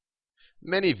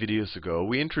Many videos ago,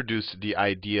 we introduced the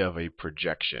idea of a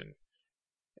projection.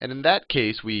 And in that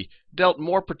case, we dealt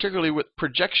more particularly with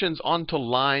projections onto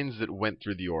lines that went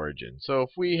through the origin. So if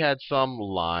we had some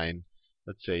line,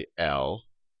 let's say L,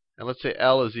 and let's say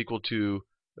L is equal to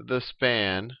the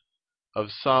span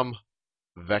of some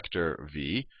vector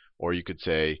v, or you could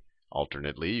say,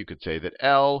 alternately, you could say that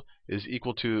L is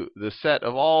equal to the set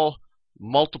of all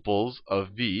multiples of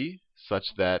v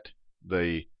such that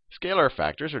the scalar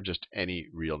factors are just any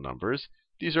real numbers.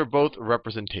 These are both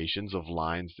representations of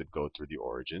lines that go through the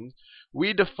origin.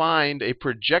 We defined a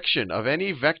projection of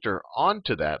any vector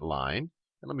onto that line.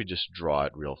 And let me just draw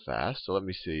it real fast. So let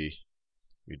me see.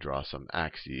 We draw some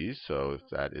axes. So if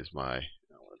that is my,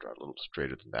 I want to draw it a little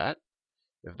straighter than that.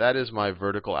 If that is my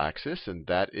vertical axis and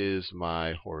that is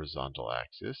my horizontal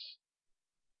axis,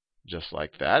 just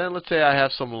like that. And let's say I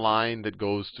have some line that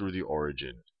goes through the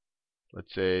origin.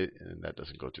 Let's say, and that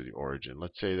doesn't go through the origin.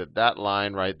 Let's say that that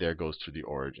line right there goes through the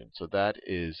origin. So that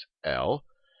is L.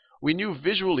 We knew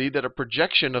visually that a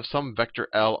projection of some vector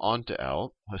L onto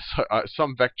L,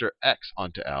 some vector x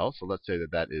onto L, so let's say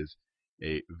that that is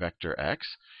a vector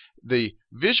x.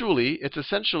 Visually, it's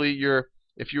essentially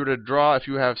if you were to draw, if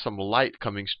you have some light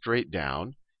coming straight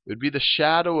down, it would be the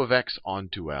shadow of x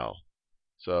onto L.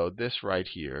 So this right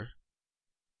here,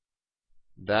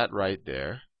 that right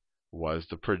there, was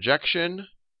the projection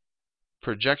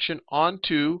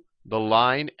onto the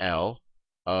line L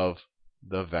of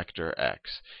the vector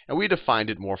x. And we defined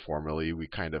it more formally. We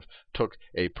kind of took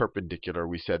a perpendicular.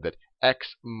 We said that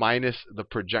x minus the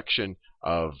projection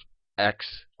of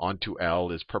x onto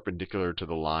L is perpendicular to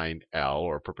the line L,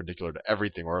 or perpendicular to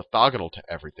everything, or orthogonal to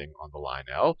everything on the line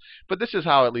L. But this is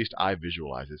how at least I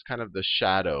visualize it. It's kind of the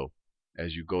shadow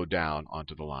as you go down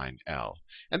onto the line L.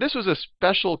 And this was a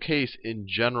special case in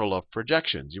general of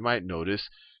projections. You might notice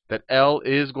that L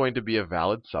is going to be a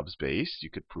valid subspace. You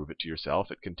could prove it to yourself.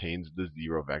 It contains the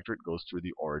 0 vector. It goes through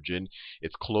the origin.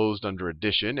 It's closed under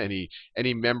addition. Any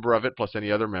member of it plus any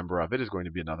other member of it is going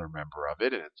to be another member of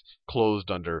it. And it's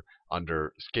closed under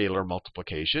scalar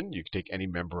multiplication. You can take any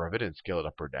member of it and scale it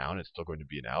up or down. It's still going to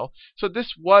be an L. So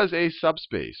this was a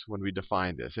subspace when we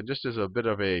defined this. And just as a bit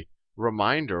of a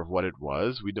reminder of what it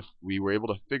was, we were able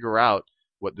to figure out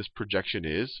what this projection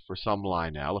is for some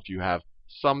line L. If you have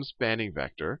some spanning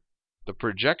vector, the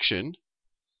projection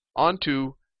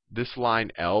onto this line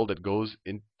L that goes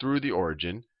in through the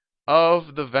origin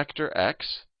of the vector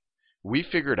x, we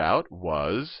figured out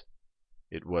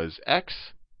it was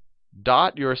x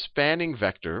dot your spanning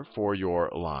vector for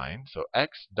your line, so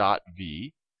x dot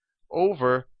v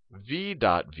over v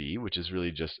dot v, which is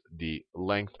really just the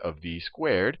length of v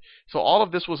squared. So all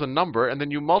of this was a number, and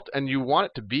then you want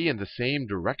it to be in the same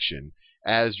direction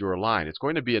as your line. It's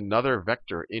going to be another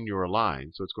vector in your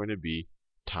line, so it's going to be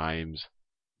times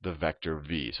the vector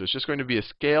v. So it's just going to be a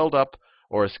scaled up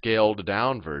or a scaled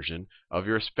down version of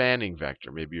your spanning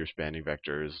vector. Maybe your spanning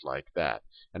vector is like that.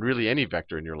 And really any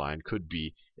vector in your line could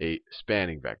be a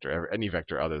spanning vector, any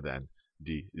vector other than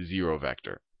the 0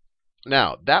 vector.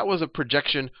 Now, that was a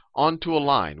projection onto a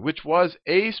line, which was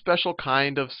a special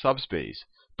kind of subspace.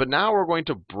 But now we're going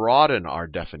to broaden our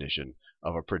definition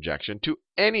of a projection to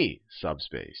any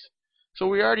subspace. So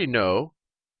we already know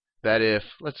that if,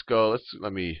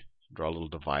 let me draw a little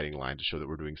dividing line to show that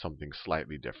we're doing something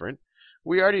slightly different.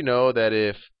 We already know that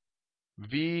if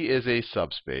V is a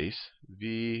subspace,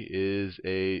 V is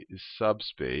a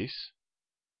subspace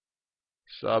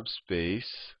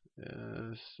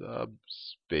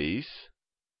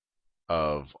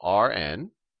of Rn,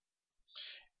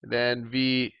 then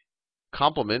V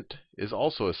complement is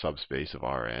also a subspace of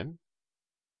Rn.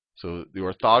 So the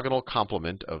orthogonal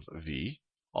complement of V,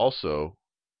 also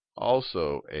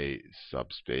a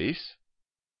subspace.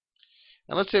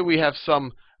 And let's say we have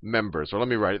some members, or let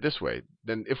me write it this way.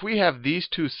 Then if we have these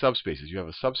two subspaces, you have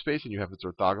a subspace and you have its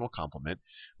orthogonal complement,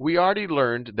 we already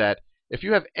learned that if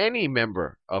you have any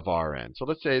member of Rn, so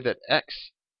let's say that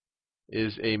x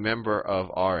is a member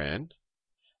of Rn,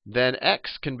 then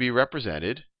x can be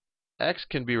represented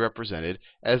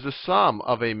as the sum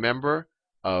of a member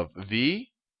of V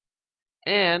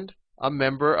and a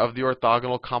member of the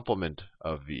orthogonal complement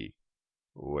of V,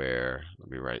 where, let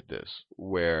me write this,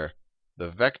 where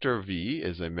the vector v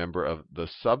is a member of the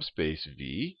subspace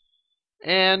V,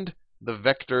 and the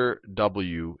vector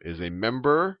w is a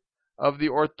member of the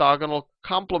orthogonal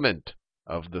complement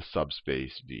of the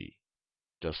subspace V.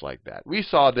 Just like that. We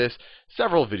saw this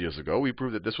several videos ago. We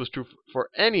proved that this was true for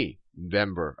any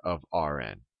member of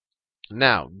Rn.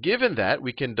 Now, given that,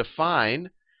 we can define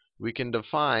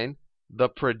the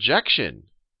projection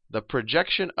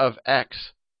of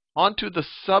x onto the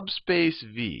subspace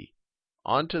V,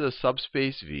 onto the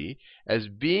subspace V as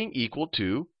being equal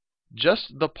to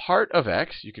just the part of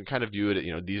x. You can kind of view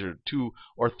it, these are two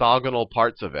orthogonal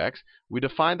parts of x. We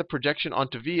define the projection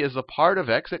onto V as the part of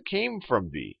x that came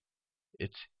from V.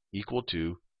 It's equal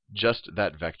to just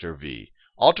that vector V.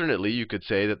 Alternately, you could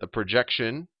say that the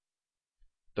projection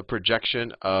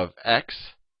of x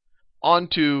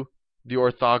onto the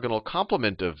orthogonal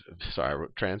complement of, sorry, I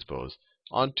wrote transpose,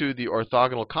 onto the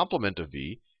orthogonal complement of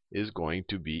V is going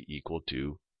to be equal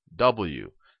to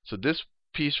W. So this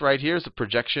piece right here is a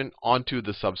projection onto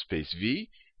the subspace V.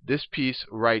 This piece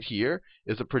right here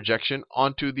is a projection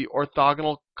onto the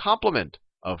orthogonal complement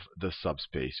of the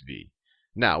subspace V.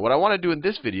 Now, what I want to do in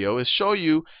this video is show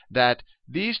you that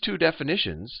these two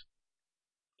definitions,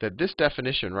 that this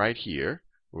definition right here,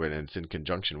 when it's in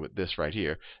conjunction with this right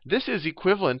here, this is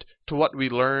equivalent to what we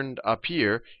learned up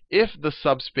here if the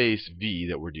subspace V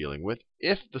that we're dealing with,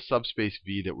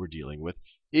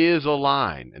 is a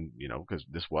line. And, because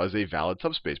this was a valid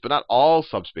subspace. But not all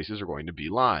subspaces are going to be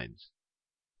lines.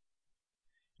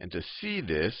 And to see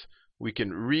this, we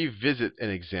can revisit an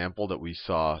example that we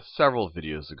saw several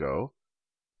videos ago.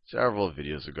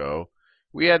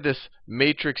 We had this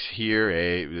matrix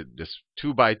here, this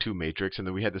 2 by 2 matrix, and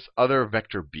then we had this other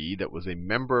vector B that was a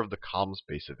member of the column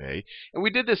space of A. And we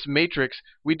did this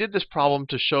problem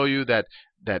to show you that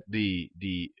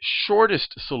the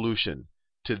shortest solution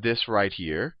to this right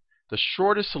here,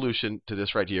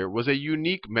 was a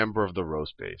unique member of the row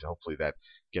space. Hopefully that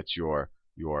gets your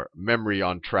memory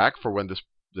on track for when this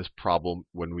problem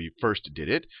when we first did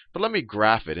it. But let me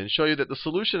graph it and show you that the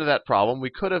solution to that problem, we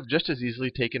could have just as easily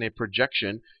taken a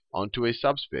projection onto a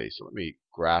subspace. So let me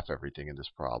graph everything in this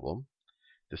problem.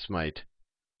 This might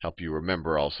help you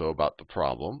remember also about the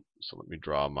problem. So let me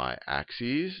draw my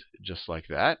axes just like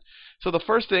that. So the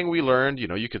first thing we learned,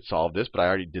 you could solve this, but I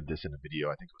already did this in a video.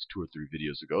 I think it was 2 or 3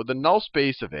 videos ago. The null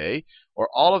space of A, or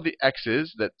all of the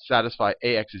x's that satisfy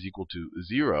AX is equal to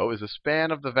 0, is a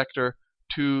span of the vector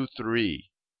 2, 3.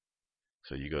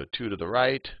 So you go 2 to the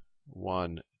right,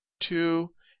 1,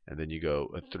 2, and then you go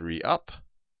 3 up,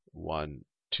 1,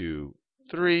 2,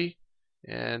 3.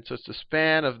 And so it's the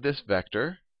span of this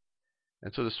vector.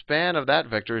 And so the span of that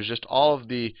vector is just all of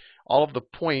the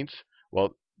points.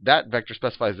 Well, that vector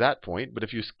specifies that point, but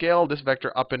if you scale this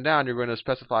vector up and down, you're going to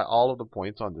specify all of the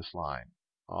points on this line.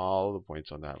 All of the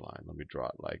points on that line. Let me draw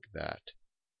it like that.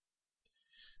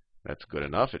 That's good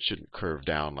enough. It shouldn't curve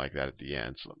down like that at the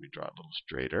end. So let me draw it a little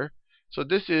straighter. So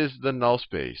this is the null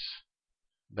space.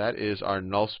 That is our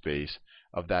null space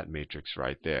of that matrix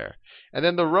right there. And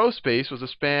then the row space was a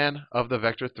span of the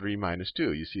vector 3 minus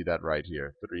 2. You see that right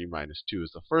here. 3 minus 2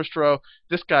 is the first row.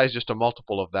 This guy is just a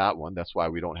multiple of that one. That's why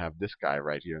we don't have this guy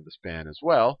right here in the span as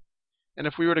well. And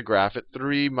if we were to graph it,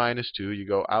 3 minus 2, you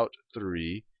go out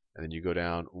 3, and then you go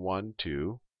down 1,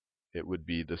 2. It would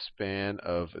be the span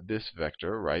of this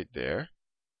vector right there.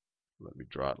 Let me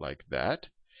draw it like that.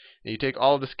 And you take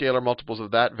all of the scalar multiples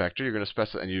of that vector, you're going to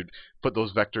specify, and you put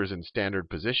those vectors in standard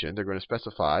position. They're going to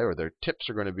specify, or their tips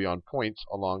are going to be on points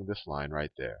along this line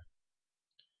right there.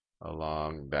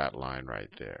 Along that line right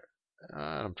there.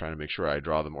 I'm trying to make sure I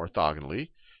draw them orthogonally.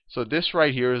 So this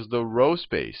right here is the row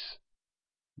space.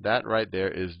 That right there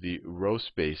is the row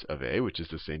space of A, which is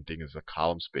the same thing as the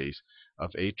column space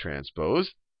of A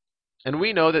transpose. And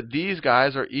we know that these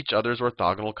guys are each other's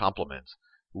orthogonal complements.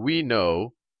 We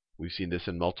know, we've seen this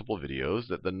in multiple videos,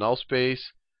 that the null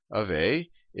space of A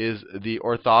is the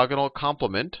orthogonal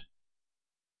complement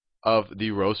of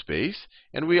the row space.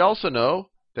 And we also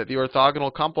know that the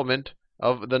orthogonal complement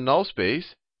of the null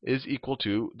space is equal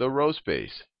to the row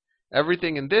space.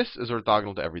 Everything in this is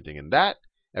orthogonal to everything in that.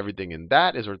 Everything in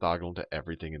that is orthogonal to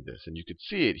everything in this. And you could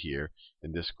see it here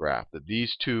in this graph, that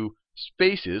these two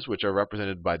spaces, which are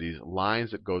represented by these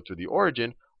lines that go through the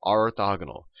origin, are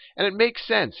orthogonal. And it makes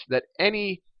sense that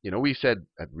any, we said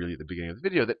at the beginning of the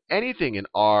video that anything in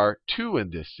R2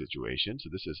 in this situation, so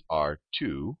this is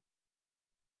R2,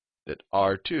 that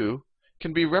R2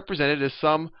 can be represented as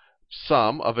some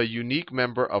sum of a unique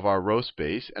member of our row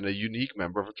space and a unique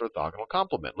member of its orthogonal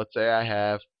complement. Let's say I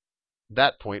have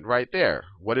that point right there.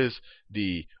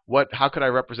 How could I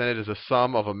represent it as a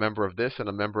sum of a member of this and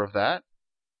a member of that?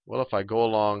 Well, if I go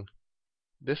along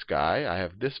this guy, I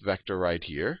have this vector right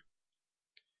here.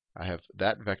 I have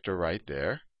that vector right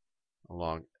there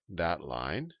along that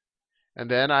line. And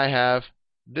then I have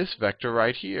this vector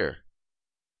right here.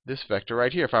 This vector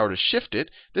right here. If I were to shift it,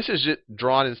 this is just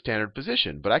drawn in standard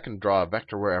position, but I can draw a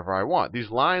vector wherever I want. These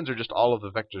lines are just all of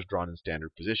the vectors drawn in standard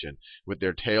position with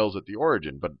their tails at the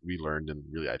origin. But we learned in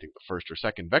I think the first or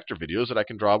second vector videos that I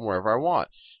can draw them wherever I want.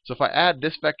 So if I add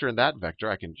this vector and that vector,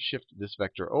 I can shift this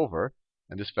vector over,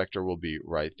 and this vector will be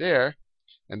right there.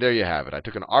 And there you have it. I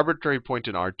took an arbitrary point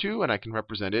in R2, and I can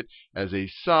represent it as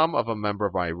a sum of a member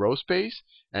of my row space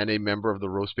and a member of the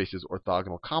row space's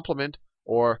orthogonal complement,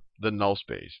 or the null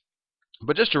space.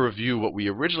 But just to review what we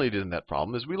originally did in that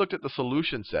problem is we looked at the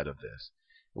solution set of this.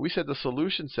 And we said the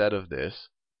solution set of this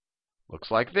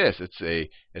looks like this. It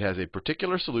has a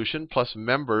particular solution plus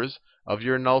members of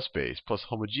your null space plus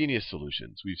homogeneous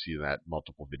solutions. We've seen that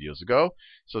multiple videos ago.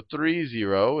 So 3,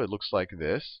 0, it looks like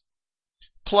this,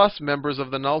 plus members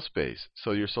of the null space.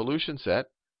 So your solution set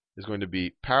is going to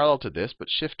be parallel to this, but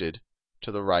shifted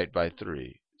to the right by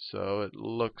 3. So it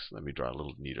looks, let me draw it a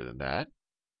little neater than that.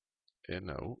 And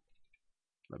no,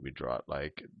 let me draw it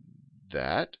like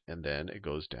that, and then it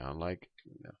goes down like,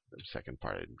 no, the second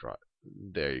part I didn't draw it.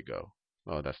 There you go.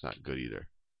 Oh, that's not good either.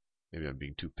 Maybe I'm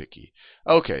being too picky.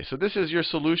 Okay, so this is your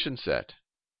solution set.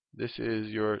 This is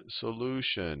your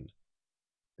solution.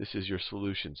 This is your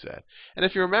solution set. And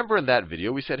if you remember in that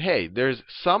video, we said, hey, there's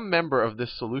some member of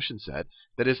this solution set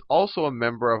that is also a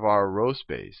member of our row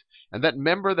space. And that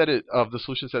member of the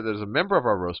solution set that is a member of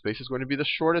our row space is going to be the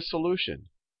shortest solution.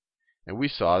 And we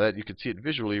saw that. You could see it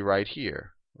visually right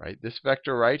here. Right? This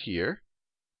vector right here.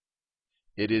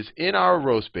 It is in our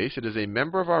row space. It is a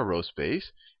member of our row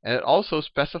space. And it also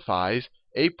specifies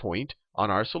a point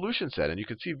on our solution set. And you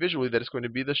can see visually that it's going to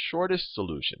be the shortest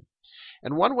solution.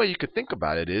 And one way you could think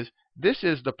about it is, this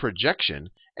is the projection,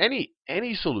 any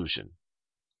solution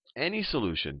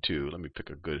to, let me pick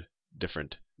a good,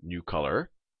 different, new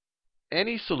color.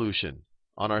 Any solution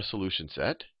on our solution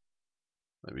set,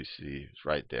 let me see, it's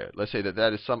right there. Let's say that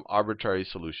that is some arbitrary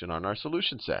solution on our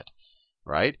solution set.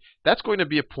 Right? That's going to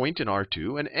be a point in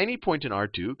R2, and any point in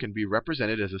R2 can be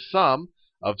represented as a sum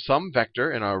of some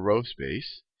vector in our row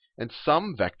space and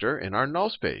some vector in our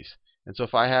null space. And so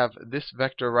if I have this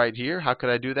vector right here, how could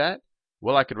I do that?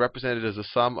 Well, I could represent it as a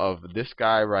sum of this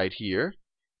guy right here,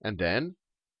 and then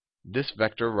this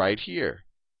vector right here,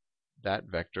 that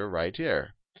vector right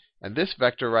here. And this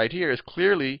vector right here is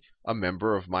clearly a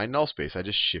member of my null space. I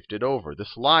just shifted over.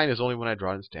 This line is only when I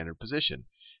draw it in standard position.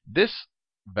 This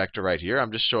vector right here,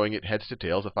 I'm just showing it heads to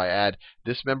tails. If I add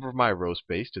this member of my row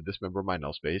space to this member of my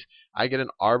null space, I get an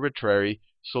arbitrary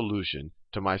solution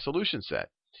to my solution set.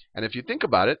 And if you think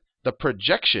about it, the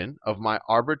projection of my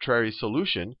arbitrary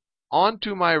solution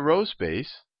onto my row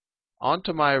space,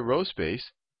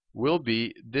 will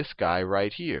be this guy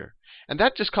right here. And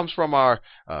that just comes from our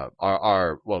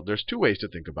well, there's two ways to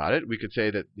think about it. We could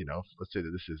say that, let's say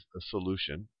that this is a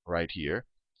solution right here.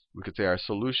 We could say our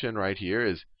solution right here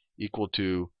is equal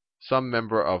to some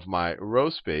member of my row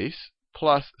space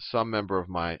plus some member of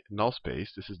my null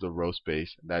space. This is the row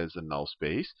space, and that is the null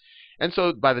space. And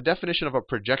so by the definition of a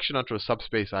projection onto a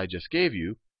subspace I just gave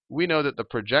you, we know that the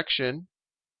projection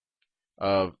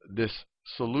of this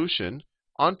solution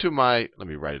onto my, let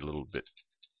me write it a little bit,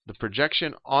 the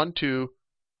projection onto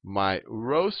my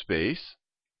row space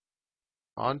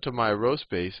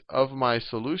of my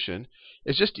solution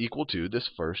is just equal to this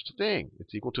first thing.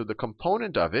 It's equal to the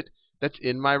component of it that's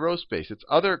in my row space. Its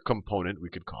other component, we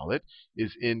could call it,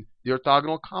 is in the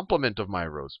orthogonal complement of my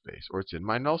row space, or it's in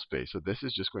my null space. So this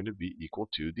is just going to be equal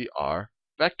to the R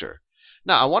vector.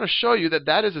 Now, I want to show you that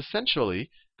that is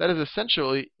essentially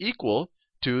equal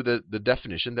to the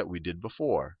definition that we did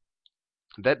before.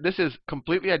 That this is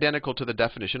completely identical to the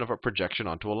definition of a projection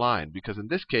onto a line, because in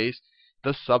this case,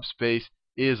 the subspace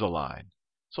is a line.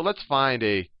 So let's find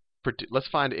a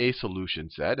solution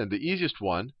set, and the easiest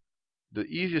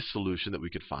solution that we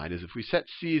could find is if we set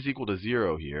c is equal to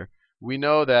 0 here, we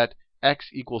know that x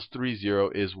equals 3, 0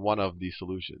 is one of the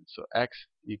solutions. So x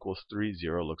equals 3,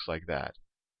 0 looks like that.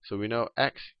 So we know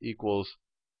x equals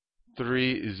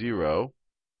 3, 0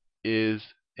 is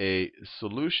a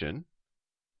solution.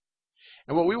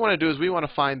 And what we want to do is we want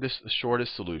to find this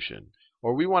shortest solution,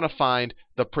 or we want to find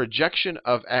the projection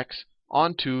of x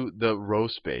onto the row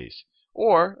space.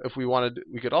 Or if we wanted,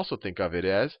 we could also think of it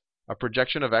as a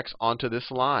projection of x onto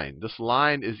this line. This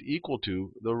line is equal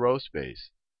to the row space.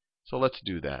 So let's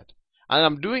do that. And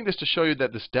I'm doing this to show you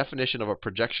that this definition of a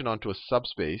projection onto a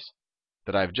subspace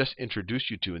that I've just introduced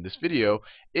you to in this video,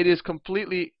 it is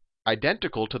completely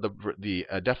identical to the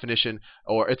definition,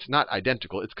 or it's not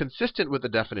identical. It's consistent with the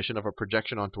definition of a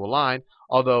projection onto a line,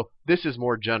 although this is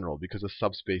more general because a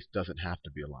subspace doesn't have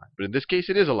to be a line. But in this case,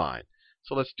 it is a line.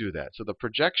 So let's do that. So the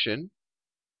projection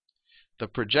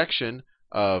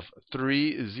of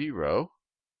 3, 0,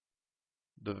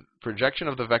 the projection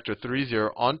of the vector 3,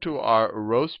 0 onto our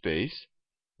row space,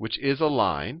 which is a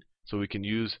line, so we can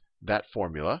use that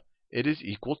formula. It is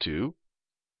equal to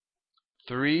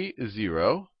 3,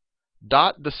 0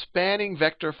 dot the spanning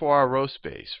vector for our row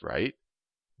space, right?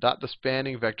 dot the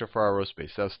spanning vector for our row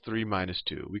space. That's 3 minus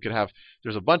 2. We could have,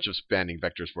 there's a bunch of spanning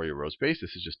vectors for your row space.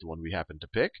 This is just the one we happen to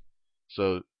pick.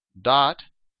 So dot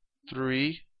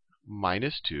 3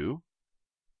 minus 2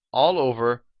 all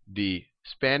over the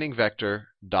spanning vector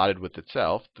dotted with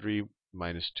itself, 3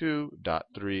 minus 2 dot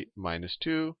 3 minus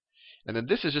 2. And then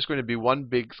this is just going to be one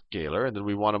big scalar, and then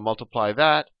we want to multiply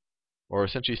that, or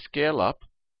essentially scale up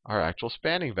our actual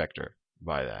spanning vector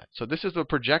by that. So this is the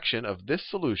projection of this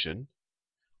solution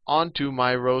onto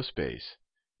my row space,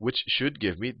 which should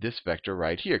give me this vector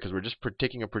right here, because we're just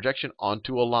taking a projection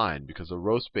onto a line, because the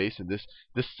row space and this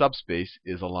subspace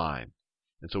is a line.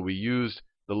 And so we used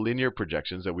the linear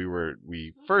projections that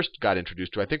we first got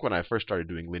introduced to, I think, when I first started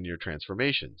doing linear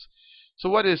transformations. So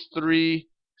what is 3?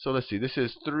 So let's see. This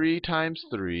is 3 times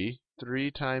 3,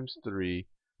 3 times 3,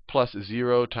 plus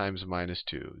 0 times minus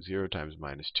 2. 0 times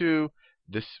minus 2.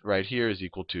 This right here is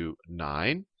equal to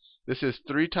 9. This is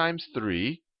 3 times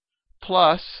 3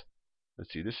 plus,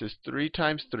 let's see, this is 3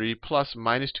 times 3 plus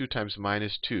minus 2 times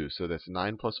minus 2. So that's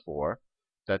 9 plus 4.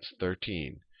 That's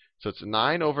 13. So it's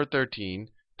 9 over 13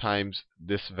 times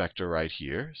this vector right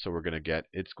here. So we're going to get,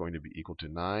 it's going to be equal to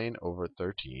 9 over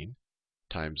 13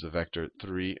 times the vector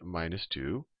 3 minus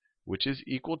 2, which is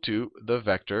equal to the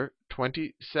vector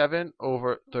 27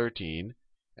 over 13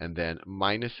 and then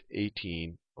minus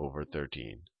 18 over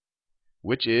 13,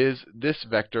 which is this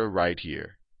vector right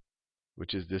here.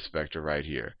 Which is this vector right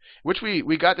here. Which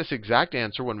we got this exact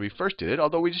answer when we first did it,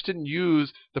 although we just didn't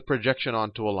use the projection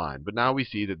onto a line. But now we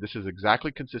see that this is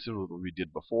exactly consistent with what we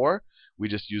did before. We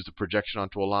just used the projection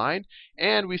onto a line.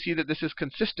 And we see that this is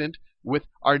consistent with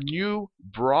our new,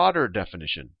 broader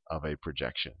definition of a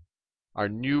projection. Our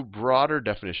new, broader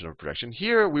definition of a projection.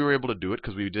 Here, we were able to do it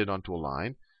because we did it onto a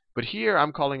line. But here,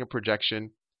 I'm calling a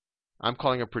projection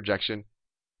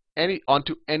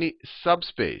onto any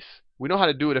subspace. We know how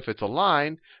to do it if it's a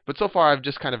line, but so far I've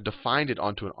just kind of defined it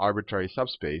onto an arbitrary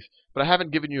subspace. But I haven't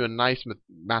given you a nice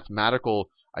mathematical,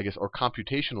 I guess, or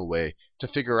computational way to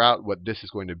figure out what this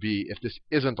is going to be if this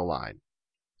isn't a line.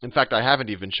 In fact, I haven't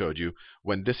even showed you,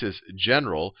 when this is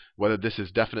general, whether this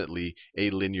is definitely a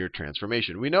linear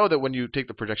transformation. We know that when you take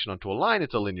the projection onto a line,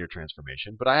 it's a linear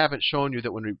transformation. But I haven't shown you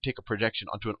that when we take a projection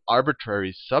onto an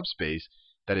arbitrary subspace,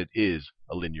 that it is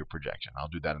a linear projection. I'll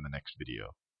do that in the next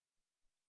video.